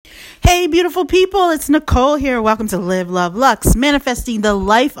Hey, beautiful people, it's Nicole here. Welcome to Live, Love, Lux, Manifesting the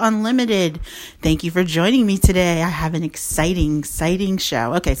Life Unlimited. Thank you for joining me today. I have an exciting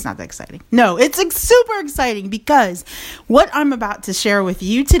show. Okay, it's not that exciting. No, it's super exciting because what I'm about to share with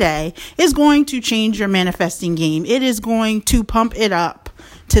you today is going to change your manifesting game. It is going to pump it up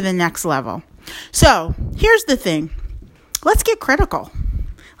to the next level. So here's the thing. Let's get critical.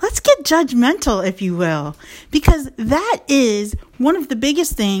 Let's get judgmental, if you will, because that is one of the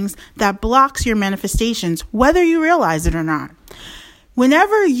biggest things that blocks your manifestations, whether you realize it or not.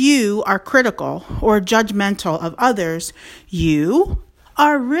 Whenever you are critical or judgmental of others, you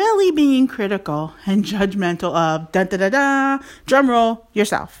are really being critical and judgmental of, drum roll,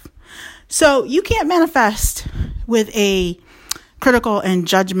 yourself. So you can't manifest with a critical and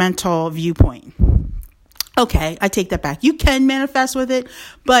judgmental viewpoint. Okay, I take that back. You can manifest with it,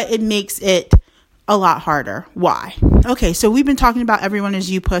 but it makes it a lot harder. Why? Okay, so we've been talking about everyone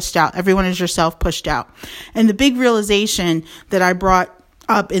is you pushed out. Everyone is yourself pushed out. And the big realization that I brought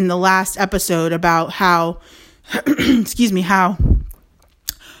up in the last episode about how, how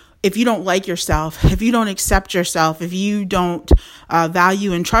if you don't like yourself, if you don't accept yourself, if you don't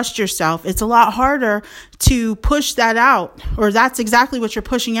value and trust yourself, it's a lot harder to push that out, or that's exactly what you're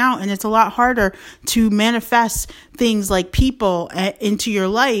pushing out. And it's a lot harder to manifest things like people into your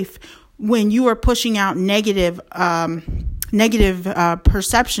life when you are pushing out negative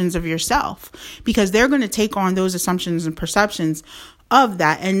perceptions of yourself, because they're going to take on those assumptions and perceptions of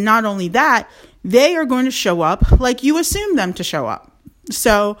that. And not only that, they are going to show up like you assume them to show up.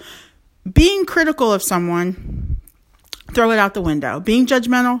 So being critical of someone, throw it out the window. Being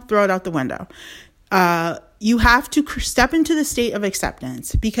judgmental, throw it out the window. You have to step into the state of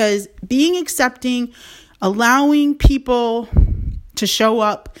acceptance, because being accepting, allowing people to show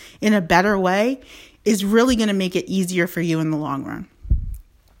up in a better way is really going to make it easier for you in the long run.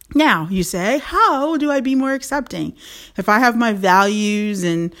 Now, you say, how do I be more accepting? If I have my values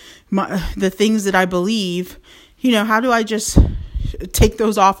and the things that I believe, how do I just take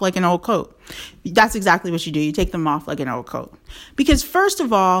those off like an old coat? That's exactly what you do. You take them off like an old coat. Because first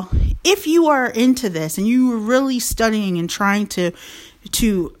of all, if you are into this and you are really studying and trying to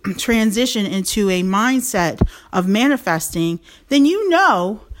transition into a mindset of manifesting, then you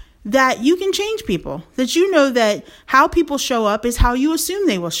know that you can change people, that you know that how people show up is how you assume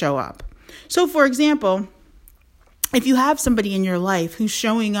they will show up. So for example, if you have somebody in your life who's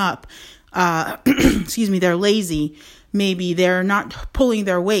showing up, they're lazy, maybe they're not pulling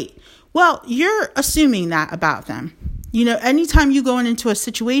their weight. Well, you're assuming that about them. Anytime you go into a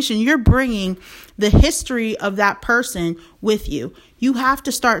situation, you're bringing the history of that person with you. You have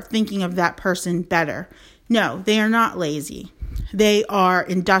to start thinking of that person better. No, they are not lazy. They are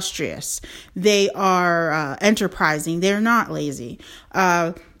industrious. They are enterprising. They're not lazy.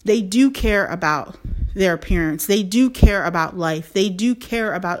 They do care about their appearance. They do care about life. They do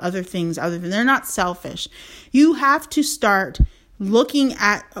care about other things other than they're not selfish. You have to start looking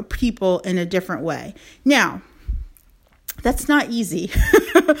at people in a different way. Now, that's not easy.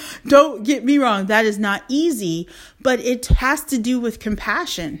 Don't get me wrong. That is not easy, but it has to do with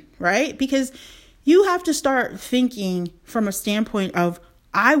compassion, right? Because you have to start thinking from a standpoint of,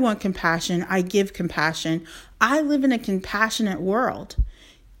 I want compassion. I give compassion. I live in a compassionate world.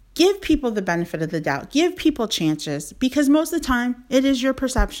 Give people the benefit of the doubt. Give people chances, because most of the time it is your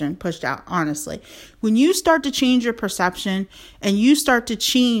perception pushed out, honestly. When you start to change your perception and you start to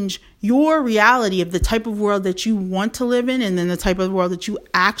change your reality of the type of world that you want to live in and then the type of world that you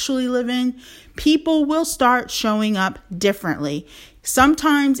actually live in, people will start showing up differently.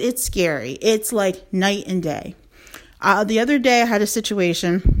 Sometimes it's scary. It's like night and day. The other day I had a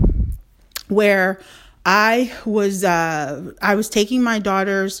situation where I was taking my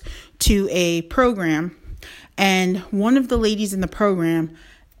daughters to a program, and one of the ladies in the program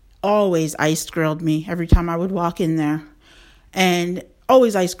always ice grilled me every time I would walk in there, and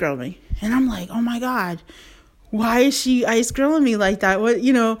always ice grilled me. And I'm like, oh my God, why is she ice grilling me like that? What,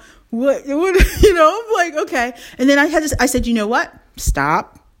 I'm like, okay. And then I said, you know what?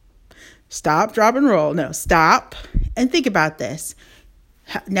 Stop, drop and roll. No, stop and think about this.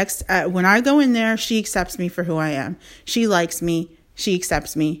 Next, when I go in there, she accepts me for who I am. She likes me. She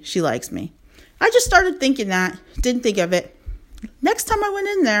accepts me. She likes me. I just started thinking that. Didn't think of it. Next time I went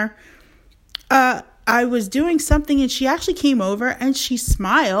in there, I was doing something and she actually came over and she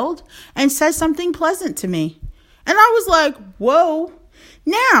smiled and said something pleasant to me. And I was like, whoa.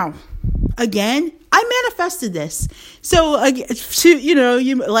 Now, again, I manifested this. So, like I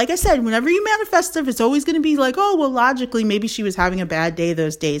said, whenever you manifest stuff, it's always going to be like, oh, well, logically, maybe she was having a bad day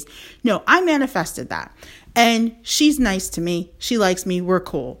those days. No, I manifested that. And she's nice to me. She likes me. We're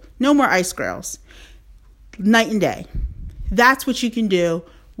cool. No more ice girls. Night and day. That's what you can do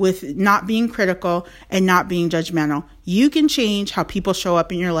with not being critical and not being judgmental. You can change how people show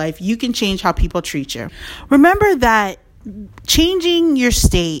up in your life. You can change how people treat you. Remember that changing your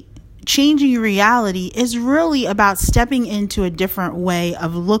state, changing your reality is really about stepping into a different way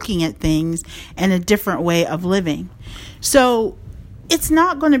of looking at things and a different way of living. So it's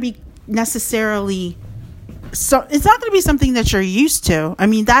not going to be necessarily it's not going to be something that you're used to. I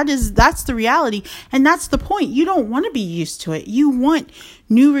mean, that's the reality. And that's the point. You don't want to be used to it. You want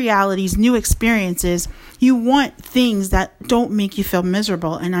new realities, new experiences. You want things that don't make you feel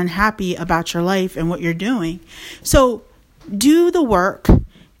miserable and unhappy about your life and what you're doing. So do the work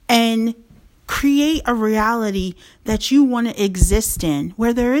and create a reality that you want to exist in,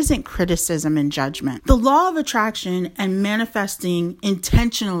 where there isn't criticism and judgment. The law of attraction and manifesting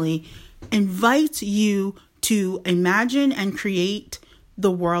intentionally invites you to imagine and create the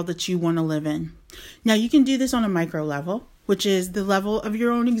world that you want to live in. Now, you can do this on a micro level, which is the level of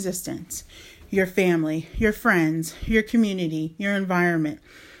your own existence, your family, your friends, your community, your environment.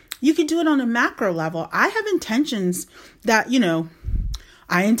 You can do it on a macro level. I have intentions that,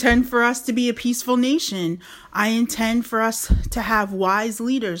 I intend for us to be a peaceful nation. I intend for us to have wise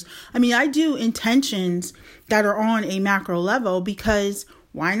leaders. I mean, I do intentions that are on a macro level because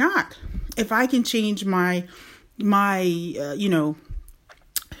why not? If I can change my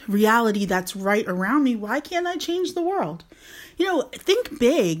reality that's right around me, why can't I change the world? Think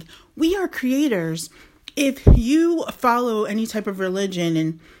big. We are creators. If you follow any type of religion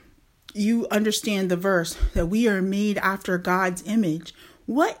and you understand the verse that we are made after God's image,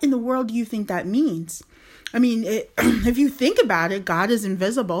 what in the world do you think that means? I mean, if you think about it, God is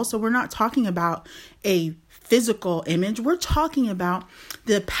invisible. So we're not talking about a physical image. We're talking about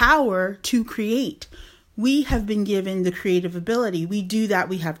the power to create. We have been given the creative ability. We do that.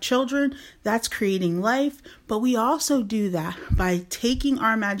 We have children. That's creating life. But we also do that by taking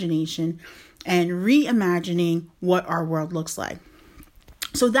our imagination and reimagining what our world looks like.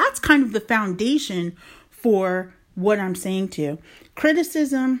 So that's kind of the foundation for what I'm saying to you.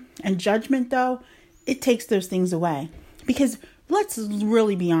 Criticism and judgment, though, it takes those things away. Because let's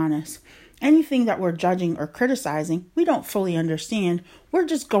really be honest. Anything that we're judging or criticizing, we don't fully understand. We're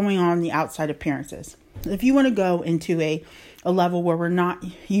just going on the outside appearances. If you want to go into a level where we're not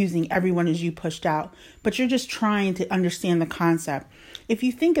using everyone as you pushed out, but you're just trying to understand the concept. If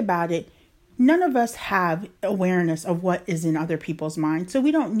you think about it, none of us have awareness of what is in other people's minds. So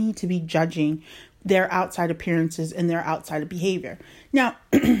we don't need to be judging their outside appearances and their outside behavior. Now,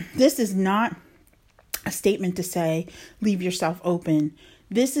 this is not a statement to say, leave yourself open.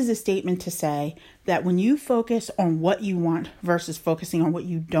 This is a statement to say that when you focus on what you want versus focusing on what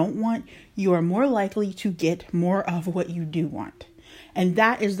you don't want, you are more likely to get more of what you do want. And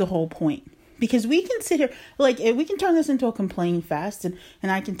that is the whole point. Because we can sit here, we can turn this into a complaint fest and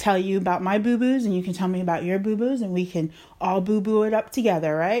I can tell you about my boo-boos and you can tell me about your boo-boos and we can all boo-boo it up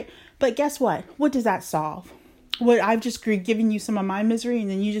together, right? But guess what? What does that solve? What I've just given you some of my misery and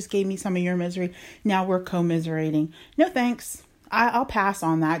then you just gave me some of your misery. Now we're commiserating. No thanks. I'll pass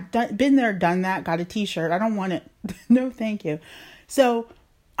on that. Been there, done that, got a t-shirt. I don't want it. No, thank you. So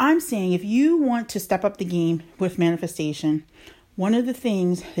I'm saying if you want to step up the game with manifestation, one of the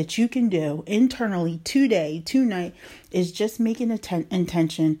things that you can do internally today, tonight, is just make an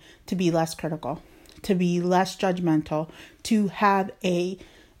intention to be less critical, to be less judgmental, to have an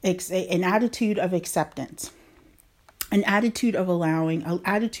attitude of acceptance. An attitude of allowing, an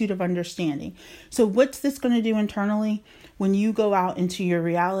attitude of understanding. So what's this going to do internally? When you go out into your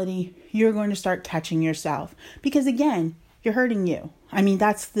reality, you're going to start catching yourself. Because again, you're hurting you. I mean,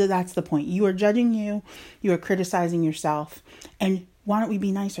 that's the point. You are judging you. You are criticizing yourself. And why don't we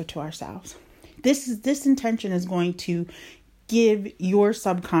be nicer to ourselves? This intention is going to give your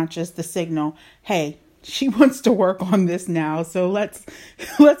subconscious the signal, hey, she wants to work on this now. So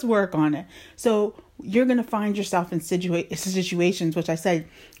let's work on it. So you're going to find yourself in situations, which I said,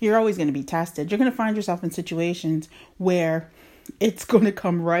 you're always going to be tested. You're going to find yourself in situations where it's going to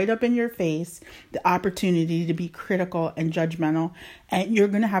come right up in your face, the opportunity to be critical and judgmental. And you're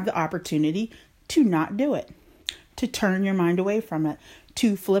going to have the opportunity to not do it, to turn your mind away from it,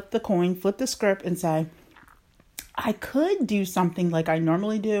 to flip the coin, flip the script and say, I could do something like I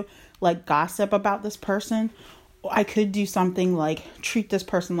normally do, like gossip about this person. I could do something like treat this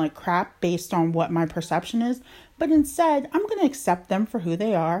person like crap based on what my perception is. But instead, I'm going to accept them for who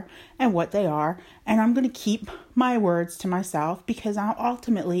they are and what they are. And I'm going to keep my words to myself because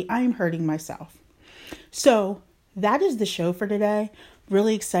ultimately I am hurting myself. So that is the show for today.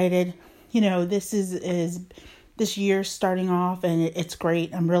 Really excited. this is this year starting off, and it's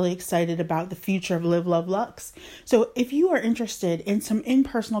great. I'm really excited about the future of Live, Love, Lux. So if you are interested in some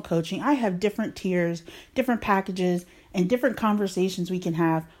in-personal coaching, I have different tiers, different packages, and different conversations we can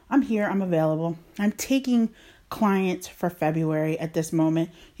have. I'm here. I'm available. I'm taking clients for February at this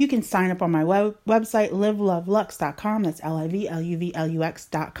moment. You can sign up on my website, livelovelux.com. That's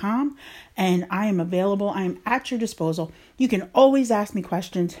LIVELUVLUX.com. And I am available. I am at your disposal. You can always ask me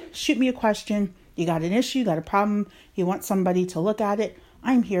questions. Shoot me a question. You got an issue, got a problem, you want somebody to look at it.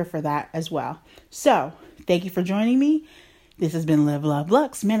 I'm here for that as well. So thank you for joining me. This has been Live, Love,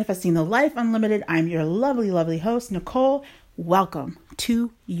 Lux, Manifesting the Life Unlimited. I'm your lovely, lovely host, Nicole. Welcome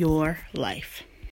to your life.